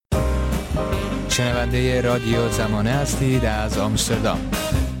شنونده رادیو زمانه هستید از آمستردام.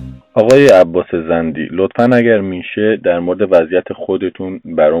 آقای عباس زندی، لطفاً اگر میشه در مورد وضعیت خودتون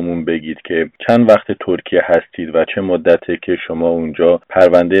برامون بگید که چند وقت ترکیه هستید و چه مدته که شما اونجا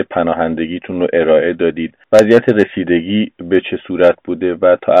پرونده پناهندگیتون رو ارائه دادید، وضعیت رسیدگی به چه صورت بوده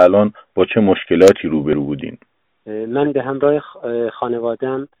و تا الان با چه مشکلاتی روبرو بودین؟ من به همراه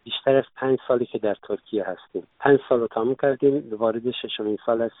خانواده‌ام بیشتر از 5 سالی که در ترکیه هستیم. 5 سال رو تموم کردیم، وارد 6مین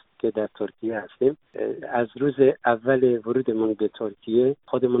سال است که در ترکیه هستیم. از روز اول ورودمون به ترکیه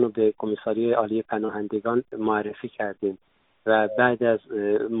خودمون رو به کمیساری عالی پناهندگان معرفی کردیم و بعد از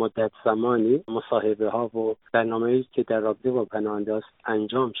مدت زمانی مصاحبه ها و برنامه‌ای که در رابطه با پناهنده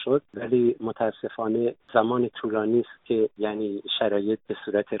انجام شد، ولی متاسفانه زمان طولانی است که یعنی شرایط به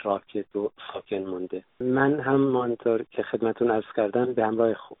صورت راکد و ساکن مونده. من همانطور که خدمتون عرض کردم به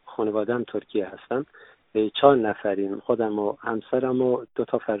همراه خانواده‌ام ترکیه هستم. 4 نفریم، خودم و همسرم و 2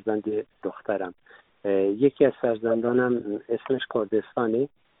 تا فرزند دخترم. یکی از فرزندانم اسمش کردستانه.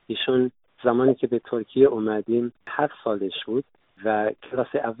 ایشون زمانی که به ترکیه اومدیم 7 سالش بود و کلاس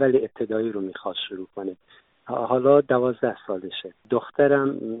اول ابتدایی رو میخواست شروع کنه. حالا 12 سالشه.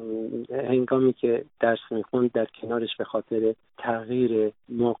 دخترم هنگامی که درس میخوند در کنارش به خاطر تغییر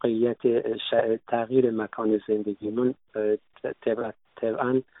موقعیت تغییر مکان زندگیمون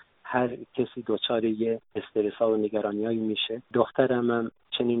طبعا هر کسی دچار یه استرس‌ها و نگرانی‌هایی میشه. دخترم هم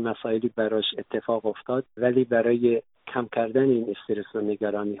چنین مسائلی براش اتفاق افتاد، ولی برای کم کردن این استرس و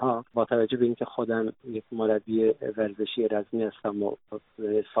نگرانی‌ها با توجه به اینکه خودم یک مربی ورزشی رزمی هستم و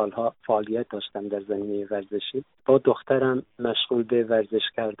سالها فعالیت داشتم در زمینه ورزشی، با دخترم مشغول به ورزش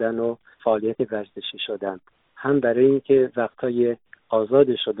کردن و فعالیت ورزشی شدم. هم برای اینکه وقتای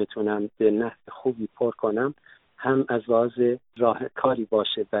آزادش رو بتونم به نحو خوبی پر کنم، هم از لحاظ راه کاری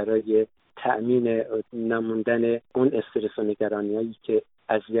باشه برای تأمین نموندن اون استرس و نگرانی‌هایی که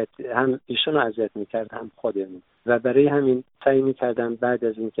هم ایشون رو اذیت می‌کرد هم خودمون. و برای همین سعی می‌کردم بعد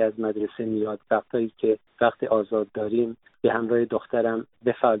از اینکه از مدرسه میاد، وقتایی که وقت آزاد داریم، به همراه دخترم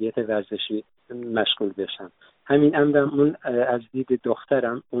به فعالیت ورزشی مشغول بشم. همین امرم اون از دید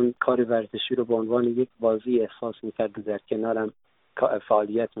دخترم اون کار ورزشی رو به عنوان یک بازی احساس می‌کرد و در کنارم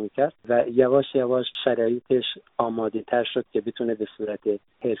فعالیت می‌کرد و یواش یواش شرایطش آماده تر شد که بتونه به صورت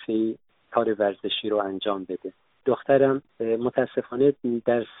حرفه‌ای کار ورزشی رو انجام بده. دخترم متاسفانه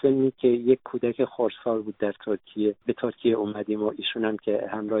در سنی که یک کودک خردسال بود در ترکیه به ترکیه اومدیم و ایشون هم که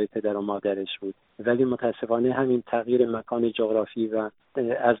همراه پدر و مادرش بود، ولی متاسفانه همین تغییر مکان جغرافی و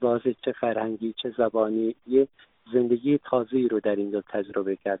از لحاظ چه فرهنگی چه زبانی یه زندگی تازه‌ای رو در اینجا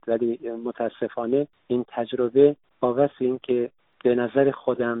تجربه کرد. ولی متاسفانه این تجربه با این که به نظر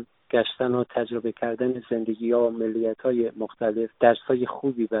خودم گشتن و تجربه کردن زندگی‌ها و ملیت‌های مختلف درسای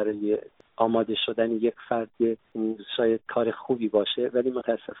خوبی برای آماده شدن یک فرد شاید کار خوبی باشه، ولی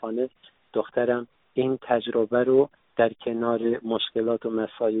متاسفانه دخترم این تجربه رو در کنار مشکلات و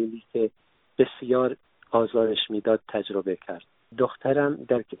مسائلی که بسیار آزارش میداد تجربه کرد. دخترم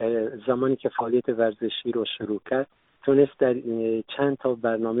در زمانی که فعالیت ورزشی رو شروع کرد تونست در چند تا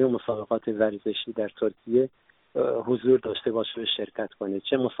برنامه و مسابقات ورزشی در ترکیه حضور داشته باشه و شرکت کنه،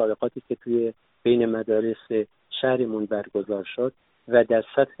 چه مسابقاتی که توی بین مدارس شهرمون برگزار شد و در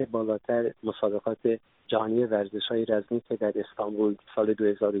سطح بالاتر مسابقات جهانی ورزش‌های رزمی که در استانبول سال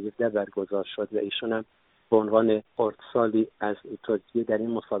 2017 برگزار شد و ایشون هم به عنوان خردسالی از ترکیه در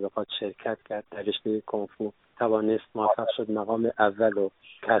این مسابقات شرکت کرد. در رشته کونگ توانست موفق شد مقام اول رو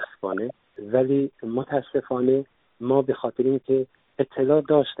کسب کنه. ولی متاسفانه ما به خاطر اینکه اطلاع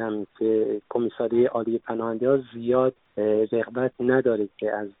داشتم که کمیساری عالی پناهنده‌ها زیاد رغبت نداره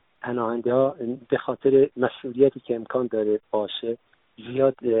که از پناهنده‌ها به خاطر مسئولیتی که امکان داره باشه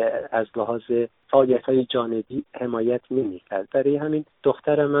زیاد از لحاظ فعالیت‌های جانبی حمایت نمی‌کرد. برای همین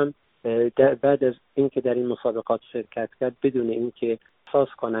دخترم هم بعد از اینکه در این مسابقات شرکت کرد بدون اینکه احساس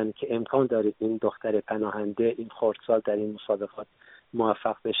کنن که امکان داره این دختر پناهنده این خردسال در این مسابقات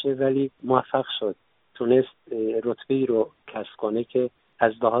موفق بشه، ولی موفق شد. تونست رتبه‌ای رو کسب کنه که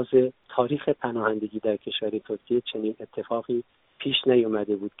از لحاظ تاریخ پناهندگی در کشور ترکیه چنین اتفاقی پیش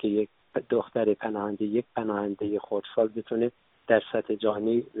نیومده بود که یک دختر پناهنده، یک پناهنده خردسال بتونه در سطح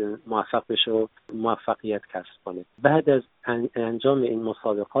جهانی موفق بشه و موفقیت کسب کنه. بعد از انجام این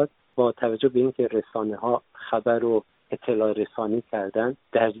مسابقات با توجه به اینکه رسانه‌ها خبر و اطلاع رسانی کردن،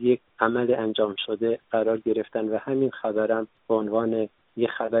 در یک عمل انجام شده قرار گرفتن و همین خبرم به عنوان یک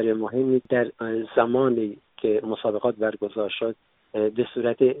خبر مهمی در زمانی که مسابقات برگزار شد به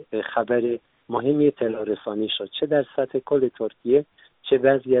صورت خبر مهمی اطلاع رسانی شد، چه در سطح کل ترکیه چه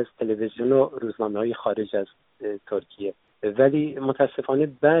بعضی از تلویزیون و روزنامه‌های خارج از ترکیه. ولی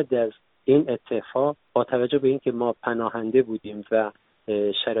متاسفانه بعد از این اتفاق با توجه به اینکه ما پناهنده بودیم و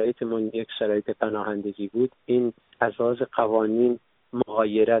شرایطمون یک شرایط پناهندگی بود، این از لحاظ قوانین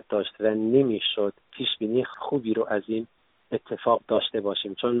مغایرت داشت و نمیشد پیش بینی خوبی رو از این اتفاق داشته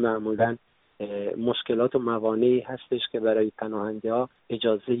باشیم، چون معمولا مشکلات و موانعی هستش که برای پناهنده‌ها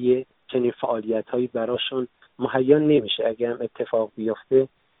اجازه چنین فعالیت‌هایی براشون مهیا نمیشه، اگه هم اتفاق بیفته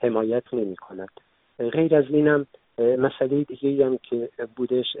حمایت نمی‌کند. غیر از اینم مسئله دیگه‌ای هم که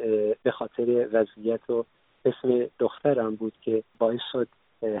بودش به خاطر وضعیت و اسم دخترم بود که باعث شد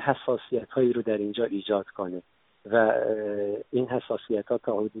حساسیت‌هایی رو در اینجا ایجاد کنه و این حساسیت‌ها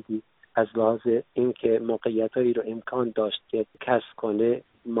تا حدودی از لحاظ اینکه موقعیت‌هایی رو امکان داشت که کسب کنه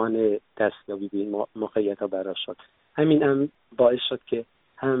مانع دستیابی به این موقعیت‌ها براش شد. همین هم باعث شد که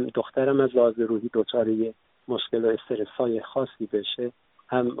هم دخترم از لحاظ روحی دچار مشکل و استرس‌های خاصی بشه،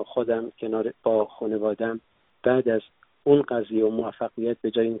 هم خودم کنار با خانواده‌ام بعد از اون قضیه و موفقیت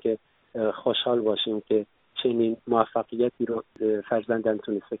به جای اینکه خوشحال باشیم که چنین موفقیتی رو فرزندم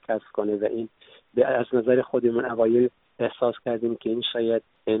تونسته کسب کنه و این از نظر خودمون اوایل احساس کردیم که این شاید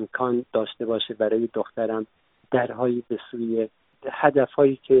امکان داشته باشه برای دخترم درهایی به سوی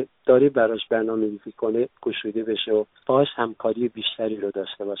هدفهایی که داره براش برنامه‌ریزی کنه گشوده بشه و باهاش همکاری بیشتری رو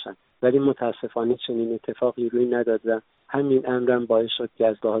داشته باشن، ولی متاسفانه چنین اتفاقی روی نداد و همین امرم باعث شد که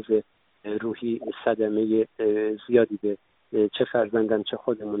از لحاظ روحی صدمه زیادی به چه فرزندم چه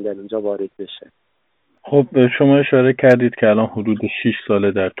خودمون در اینجا وارد بشه. خب شما اشاره کردید که الان حدود 6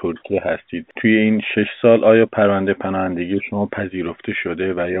 ساله در ترکیه هستید. توی این 6 سال آیا پرونده پناهندگی شما پذیرفته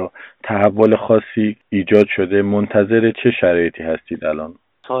شده و یا تحول خاصی ایجاد شده؟ منتظر چه شرایطی هستید الان؟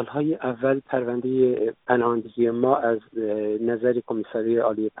 سالهای اول پرونده پناهندگی ما از نظر کمیسری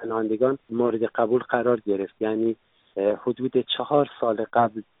عالی پناهندگان مورد قبول قرار گرفت، یعنی حدود 4 سال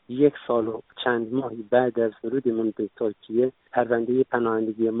قبل، 1 سال و چند ماهی بعد از ورودمون به ترکیه پرونده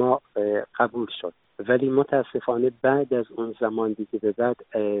پناهندگی ما قبول شد، ولی متاسفانه بعد از اون زمان دیگه به بعد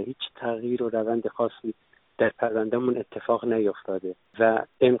هیچ تغییر و روند خاصی در پروندهمون اتفاق نیفتاده و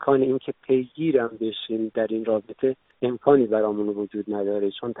امکان این که پیگیرم بشیم در این رابطه امکانی برامون وجود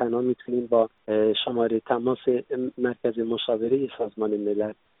نداره، چون تنها میتونیم با شماره تماس مرکز مشاوره سازمان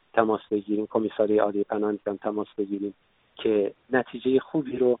ملل تماس بگیریم، کمیساری عالی پناهندگان تماس بگیریم که نتیجه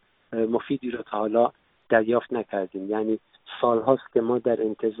خوبی رو مفیدی رو تا حالا دریافت نکردیم. یعنی سال‌هاست که ما در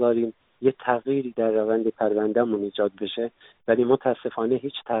انتظاریم یه تغییری در روند پروندهمون ایجاد بشه، ولی متاسفانه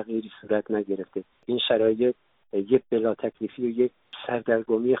هیچ تغییری صورت نگرفته. این شرایط یک بلاتکلیفی و یک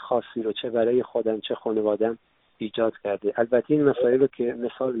سردرگمی خاصی رو چه برای خودم چه خانوادم ایجاد کرده. البته این مسائل رو که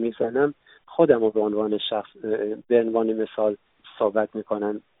مثال میزنم خودم رو به عنوان مثال صحبت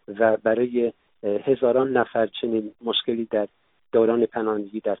میکنم و برای هزاران نفر چنین مشکلی در دوران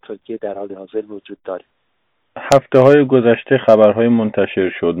پناهندگی در ترکیه در حال حاضر وجود داره. هفته‌های گذشته خبرهای منتشر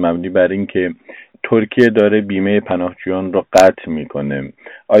شد مبنی بر این که ترکیه داره بیمه پناهجویان رو قطع میکنه.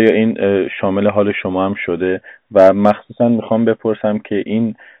 آیا این شامل حال شما هم شده؟ و مخصوصا میخوام بپرسم که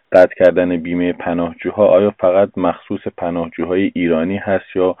این قطع کردن بیمه پناهجوها آیا فقط مخصوص پناهجوهای ایرانی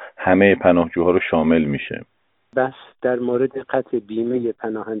هست یا همه پناهجوها رو شامل میشه؟ بس در مورد قطع بیمه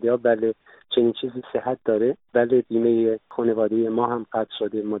پناهنده ها بله چنین چیزی صحت داره. بله بیمه خانواده ما هم قطع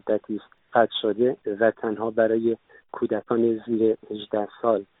شده، مدتی قطع شده و تنها برای کودکان زیر 18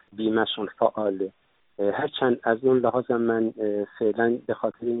 سال بیمهشون فعاله. هرچند از اون لحاظ من فعلا به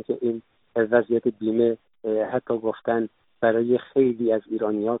خاطر اینکه این وضعیت بیمه حتی گفتن برای خیلی از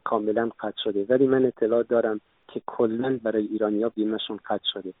ایرانی‌ها کاملا قطع شده، ولی من اطلاع دارم که کلاً برای ایرانی‌ها بیمهشون قطع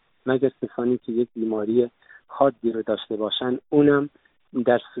شده، مگر کسانی که یک بیماری حادی رو داشته باشن، اونم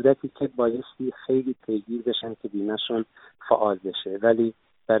در صورتی که بایستی خیلی پیگیر بشن که بیمهشون فعال بشه. ولی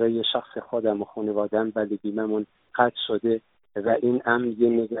برای شخص خودم و خانواده‌ام بله بیمه‌مون قطع شده و این امر یه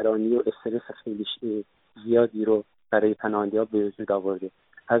نگرانی و استرس خیلی زیادی رو برای پناهنده‌ها به وجود آورده.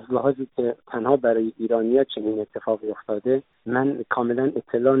 از لحاظی که تنها برای ایرانی‌ها چنین اتفاقی افتاده، من کاملا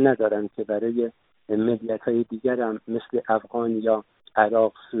اطلاع ندارم که برای ملیت‌های دیگر هم مثل افغان یا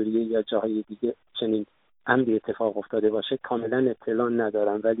عراق، سوریه یا جاهای دیگه چنین امری اتفاق افتاده باشه، کاملا اطلاع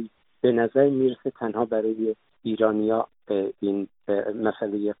ندارم، ولی به نظر میرسه تنها برای ایرانی‌ها این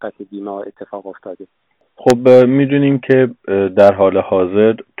مسئله قطع بیمه اتفاق افتاده. خب میدونیم که در حال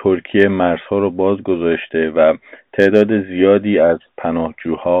حاضر ترکیه مرزها رو باز گذاشته و تعداد زیادی از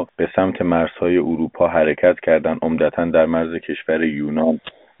پناهجوها به سمت مرزهای اروپا حرکت کردن، عمدتاً در مرز کشور یونان.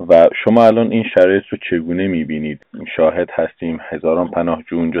 و شما الان این شرایط رو چگونه میبینید؟ شاهد هستیم هزاران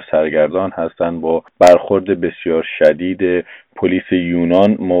پناهجو اونجا سرگردان هستن، با برخورد بسیار شدید پلیس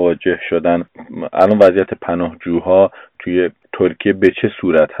یونان مواجه شدن. الان وضعیت پناهجوها توی ترکیه به چه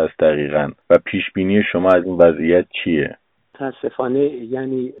صورت هست دقیقاً و پیش بینی شما از این وضعیت چیه؟ متاسفانه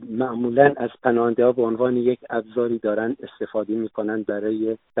یعنی معمولا از پناهنده‌ها به عنوان یک ابزاری دارن استفاده میکنن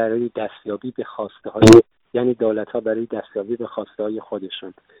برای دستیابی به خواسته های، یعنی دولت‌ها برای دستیابی به خواسته های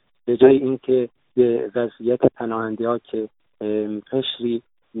خودشون، به جای اینکه به وضعیت پناهنده‌ها که قشری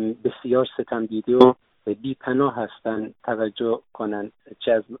بسیار ستمدیده و بی پناه هستن توجه کنن،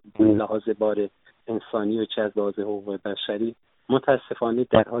 چه از لحاظ بار انسانی و چه از لحاظ حقوق بشری. متاسفانه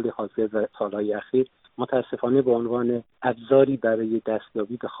در حال حاضر و سالهای اخیر متاسفانه به عنوان ابزاری برای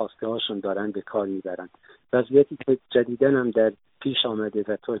دستیابی به خواسته هاشون دارن به کار میبرن. وضعیتی که جدیداً هم در پیش آمده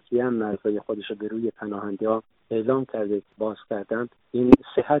و ترکیه هم مرزهای خودش رو به روی پناهنده‌ها اعلام کرده، باز کردن، این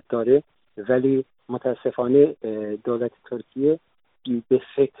صحت داره، ولی متاسفانه دولت ترکیه به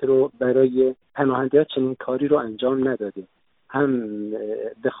فکر رو برای پناهنده‌ها چنین کاری رو انجام نداده. هم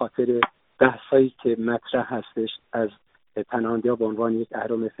به خاطر بحثایی که مطرح هستش از پناهنده‌ها به عنوان یک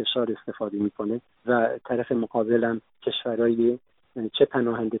اهرم فشار استفاده میکنه و طرف مقابل هم کشورهای چه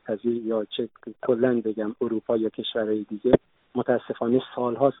پناهنده پذیر یا چه کلاً بگم اروپا یا کشورهای دیگه متاسفانه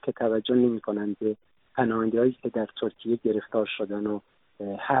سال‌هاست که توجه نمی‌کنند به پناهنده‌هایی که در ترکیه گرفتار شدن و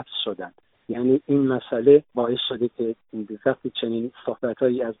حبس شدن. یعنی این مسئله باعث شده که وقتی چنین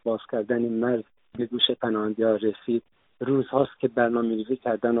صحبت‌هایی از باز کردن مرز به گوش پناهنده‌ها رسید، روزهاست که برنامه‌ریزی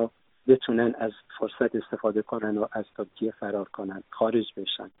کردن و بتونن از فرصت استفاده کنن و از ترکیه فرار کنن، خارج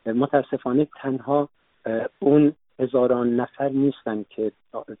بشن. متاسفانه تنها اون هزاران نفر نیستن که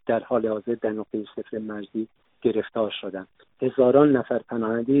در حال حاضر در نقطه صفر مرزی گرفتار شدن. هزاران نفر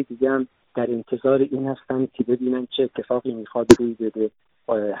پناهنده دیگه هم در انتظار این هستن که ببینن چه اتفاقی میخواد روی بده.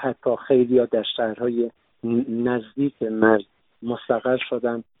 حتی خیلی‌ها در شهرهای نزدیک مرز مستقر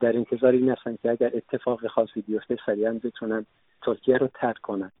شدن، در انتظار این هستن که اگر اتفاق خاصی بیفته سریعا بتونن ترکیه رو ترک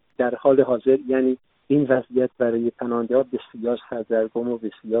کنن. در حال حاضر یعنی این وضعیت برای پناهنده‌ها بسیار سردرگم و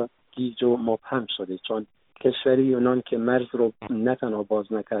بسیار گیج و مبهم شده، چون کشور یونان که مرز رو نه تنها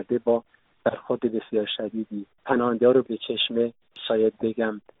باز نکرده، با برخورد بسیار شدیدی پناهنده‌ها رو به چشم شاید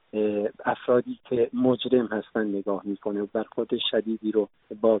بگم افرادی که مجرم هستن نگاه میکنه و برخورد شدیدی رو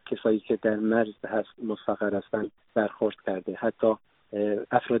با کسایی که در مرز هست مستقر هستن برخورد کرده. حتی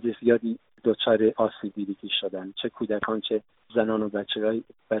افراد زیادی دچار آسیب دیدگی شدن، چه کودکان چه زنان و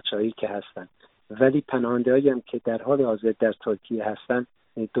بچه‌هایی که هستن. ولی پناهنده‌هایی هم که در حال حاضر در ترکیه هستن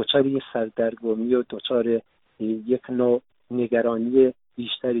دچار سردرگمی و دچار یک نوع نگرانی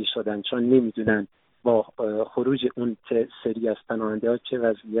بیشتری شدن، چون نمیدونن با خروج اون سری از پناهنده‌ها چه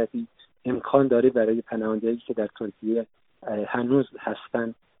وضعیتی امکان داره برای پناهنده‌هایی که در ترکیه هنوز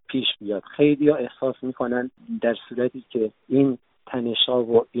هستن پیش بیاد. خیلی‌ها احساس می‌کنن در صورتی که این تنش‌ها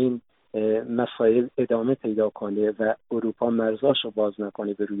و این مسائل ادامه پیدا کنه و اروپا مرزاشو باز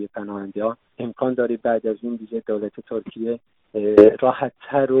نکنه به روی پناهنده‌ها، امکان داره بعد از این دیگه دولت ترکیه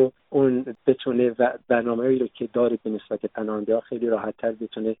راحت‌تر و اون بتونه و برنامه‌ای رو که داره به نسبت پناهنده‌ها خیلی راحت‌تر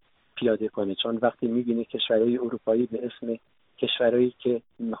بتونه پیاده کنه. چون وقتی می‌بینه کشورهای اروپایی به اسم کشورهایی که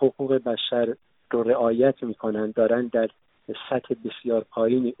حقوق بشر رو رعایت می‌کنن دارن در سطح بسیار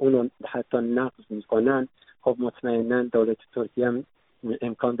پایینی اونو حتی نقض می‌کنن، خب مطمئناً دولت ترکیه هم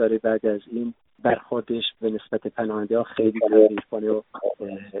امکان داره بعد از این برخوردش به نسبت پناهنده‌ها خیلی تغییر کنه و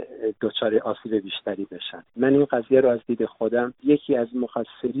دچار آسیب بیشتری بشن. من این قضیه رو از دید خودم یکی از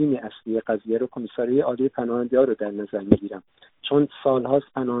مقصرین اصلی قضیه رو کمیساریه عالی پناهنده‌ها رو در نظر میگیرم، چون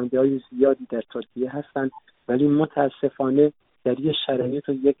سال‌هاست پناهنده‌های زیادی در ترکیه هستن ولی متاسفانه در یک شرایط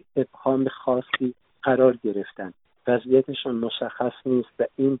و یک ابهام خاصی قرار گرفتن، وضعیتشون مشخص نیست و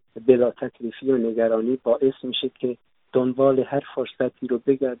این بلاتکلیفی و نگرانی باعث میشه که دنبال هر فرصتی رو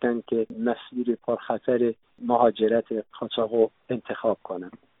بگردن که مسیر پرخطر مهاجرت قاچاق رو انتخاب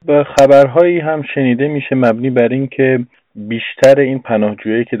کنن. به خبرهایی هم شنیده میشه مبنی بر این که بیشتر این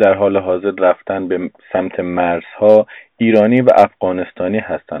پناهجویی که در حال حاضر رفتن به سمت مرزها ایرانی و افغانستانی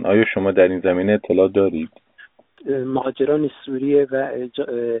هستن. آیا شما در این زمینه اطلاع دارید؟ مهاجران سوریه و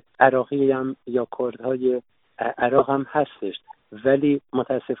عراقی هم یا کردهای عراق هم هستش، ولی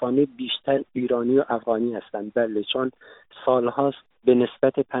متاسفانه بیشتر ایرانی و افغانی هستند. بله، چون سالهاست به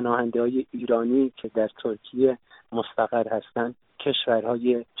نسبت پناهنده‌های ایرانی که در ترکیه مستقر هستند کشورها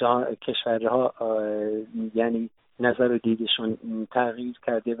یعنی نظر و دیدشون تغییر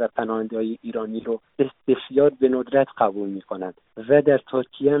کرده و پناهنده‌های ایرانی رو بسیار به ندرت قبول می‌کنند و در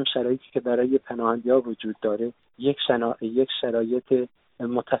ترکیه هم شرایطی که برای پناهنده‌ها وجود داره یک شرایط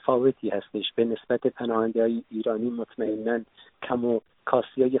متفاوتی هستش. به نسبت پناهنده‌های ایرانی مطمئناً کم و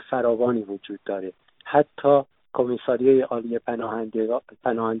کاسی‌های فراوانی وجود داره. حتی کمیساریه عالی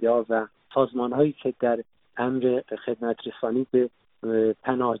پناهنده‌ها و سازمان‌هایی که در امر خدمت رسانی به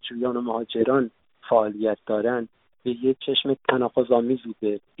پناهجویان و مهاجران فعالیت دارند به یک چشم تناقض‌آمیزی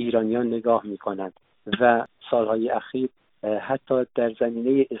به ایرانیان نگاه می‌کنند و سالهای اخیر حتی در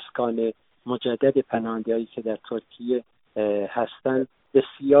زمینه اسکان مجدد پناهنده‌هایی که در ترکیه هستند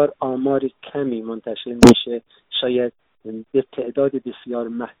بسیار آمار کمی منتشر میشه، شاید به تعداد بسیار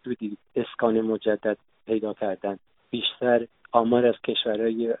محدودی اسکان مجدد پیدا کردن. بیشتر آمار از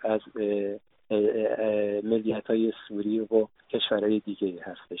کشورهای از ملیت‌های سوری و کشورهای دیگه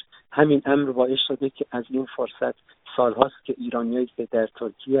هستش. همین امر باعث شده که از این فرصت سال‌هاست که ایرانیایی که در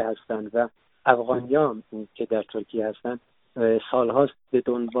ترکیه هستند و افغانیان که در ترکیه هستند سال‌هاست به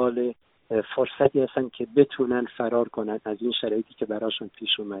دنبال فرصتی هستن که بتونن فرار کنن از این شرایطی که براشون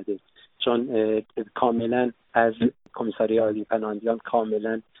پیش اومده، چون کاملا از کمیساریات عالی پناهندگان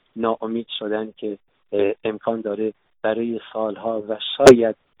کاملا ناامید شدن که امکان داره برای سالها و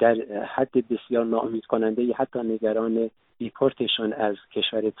شاید در حد بسیار ناامید کننده حتی نگران دیپورتشون از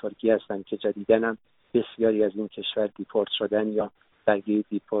کشور ترکیه هستن که جدیداً هم بسیاری از این کشور دیپورت شدن یا برگه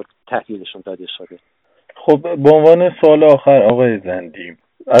دیپورت تحویلشون داده شده. خب به عنوان سوال آخر آقای زندی،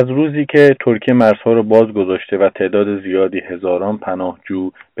 از روزی که ترکیه مرزها رو باز گذاشته و تعداد زیادی هزاران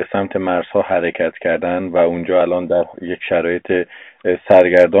پناهجو به سمت مرزها حرکت کردن و اونجا الان در یک شرایط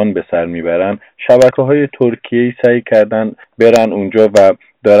سرگردان به سر میبرن، شبکه‌های ترکیه‌ای سعی کردن برن اونجا و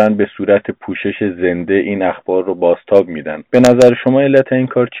دارن به صورت پوشش زنده این اخبار رو بازتاب میدن. به نظر شما علت این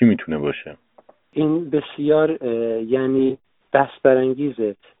کار چی میتونه باشه؟ این بسیار یعنی بحث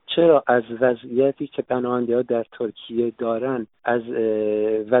برانگیزه. چرا از وضعیتی که پناهنده‌ها در ترکیه دارن، از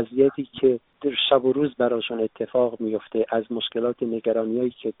وضعیتی که در شب و روز براشون اتفاق میفته، از مشکلات نگرانیایی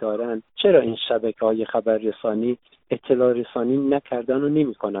که دارن، چرا این شبکه‌های خبررسانی اطلاع رسانی نکردن و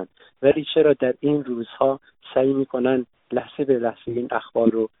نمی‌کنن، ولی چرا در این روزها سعی می‌کنن لحظه به لحظه این اخبار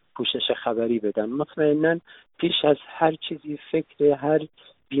رو پوشش خبری بدن؟ مطمئناً پیش از هر چیزی فکر هر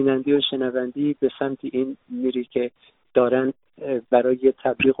بیننده و شنوندی به سمت این میری که دارن برای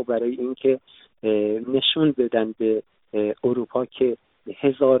تبلیغ و برای اینکه نشون بدن به اروپا که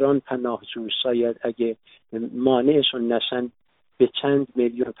هزاران پناهجو شاید اگه مانعشون نشن به چند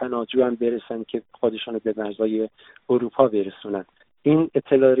میلیون پناهجو هم برسن که خودشون به مرزهای اروپا برسونن. این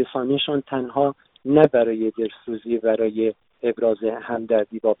اطلاع رسانیشون تنها نه برای دلسوزی، برای ابراز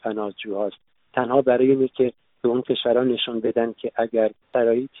همدردی با پناهجو هاست، تنها برای اینه که به اون کشورها نشون بدن که اگر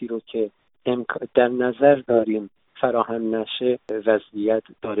شرایطی رو که در نظر داریم فراهم نشه، وضعیت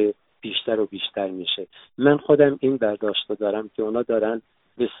داره بیشتر و بیشتر میشه. من خودم این برداشت رو دارم که اونا دارن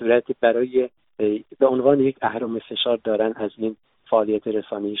به صورت برای به عنوان یک اهرم فشار دارن از این فعالیت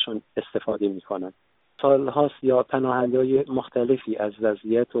رسانیشون استفاده میکنن. سالهاست یا پناهنده‌های مختلفی از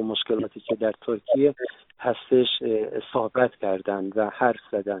وضعیت و مشکلاتی که در ترکیه هستش صحبت کردن و حرف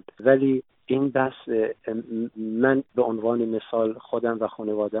زدن، ولی این بحث من به عنوان مثال خودم و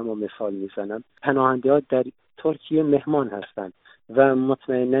خانواده‌ام رو مثال میزنم. پناهنده‌ها در ترکیه مهمان هستند و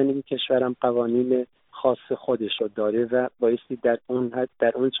مطمئناً این کشورم قوانین خاص خودش رو داره و بایستی در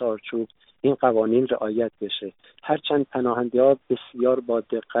اون چارچوب این قوانین رعایت بشه. هرچند پناهنده‌ها بسیار با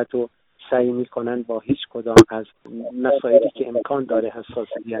دقت و سعی میکنن با هیچ کدام از مسائلی که امکان داره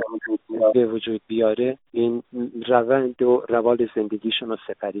حساسیت به وجود بیاره این روند و روال زندگیشون رو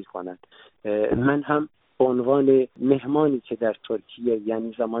سپری کنن. من هم به عنوان مهمانی که در ترکیه،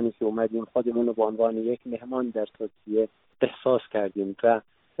 یعنی زمانی که اومدیم خودمون رو به عنوان یک مهمان در ترکیه احساس کردیم و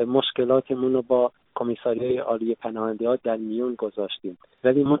مشکلاتمون رو با کمیساریات عالی پناهنده‌ها در میون گذاشتیم،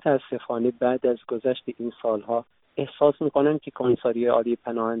 ولی متاسفانه بعد از گذشت این سالها احساس میکنم که کمیساریات عالی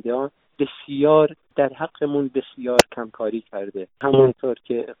پناهنده‌ها بسیار در حقمون بسیار کمکاری کرده. همونطور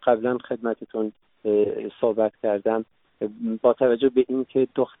که قبلا خدمتتون صحبت کردم، با توجه به اینکه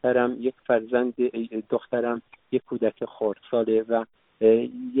دخترم یک کودک خردساله و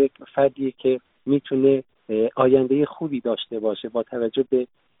یک فردی که میتونه آینده خوبی داشته باشه، با توجه به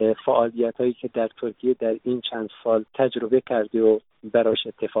فعالیت‌هایی که در ترکیه در این چند سال تجربه کرده و براش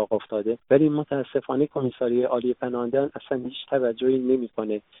اتفاق افتاده، ولی متاسفانه کمیساریات عالی پناهندگان اصلا هیچ توجهی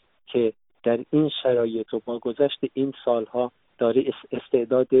نمی‌کنه که در این شرایط و با گذشت این سالها داره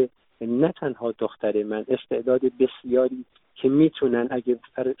استعداد نه تنها دختر من، استعداد بسیاری که میتونن اگه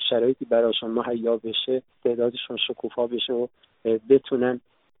شرایطی براشون مهیا بشه استعدادشون شکوفا بشه و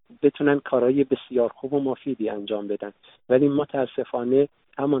بتونن کارهای بسیار خوب و مفیدی انجام بدن، ولی متاسفانه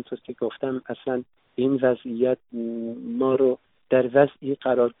همانطور که گفتم اصلا این وضعیت ما رو در وضعی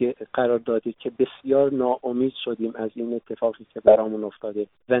قرار داده که بسیار ناامید شدیم از این اتفاقی که برامون افتاده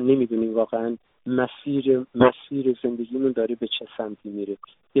و نمیدونیم واقعا مسیر زندگیمون داره به چه سمتی میره.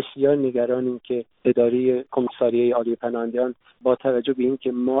 بسیار نگرانیم که اداره کمیساریات عالی پناهندگان با توجه به این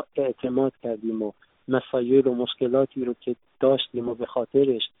که ما اعتماد کردیم و مسائل و مشکلاتی رو که داشتیم و به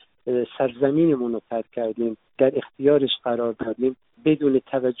خاطرش سرزمینمون رو ترک کردیم در اختیارش قرار دادیم، بدون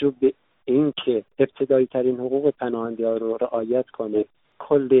توجه به این که ابتدایی ترین حقوق پناهنده‌ها رو رعایت کنه،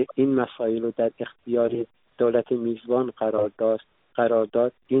 کل این مسائل رو در اختیار دولت میزبان قرار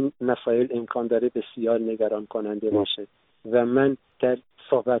داد، این مسائل امکان داره بسیار نگران کننده باشه و من در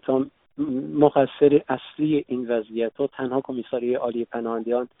صحبتام مقصر اصلی این وضعیت رو تنها کمیساریه عالی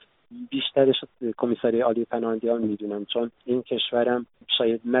پناهندگان، بیشترش کمیساریه عالی پناهندگان میدونم، چون این کشورم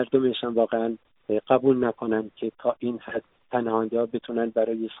شاید مردمش هم واقعا قبول نکنن که تا این حد پناهنده‌ها بتونن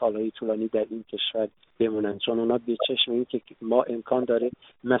برای سالهای طولانی در این کشور بمونن، چون اونا به چشم این که ما امکان داره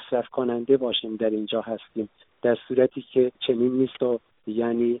مصرف کننده باشیم در اینجا هستیم، در صورتی که چنین نیست و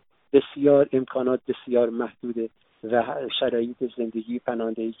یعنی بسیار امکانات بسیار محدوده و شرایط زندگی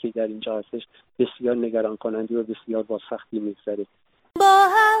پناهندگی که در اینجا هستش بسیار نگران کننده و بسیار با سختی میگذره. با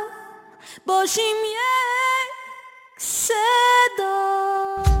هم باشیم یک صدا.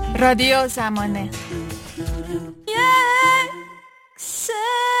 رادیو زمانه.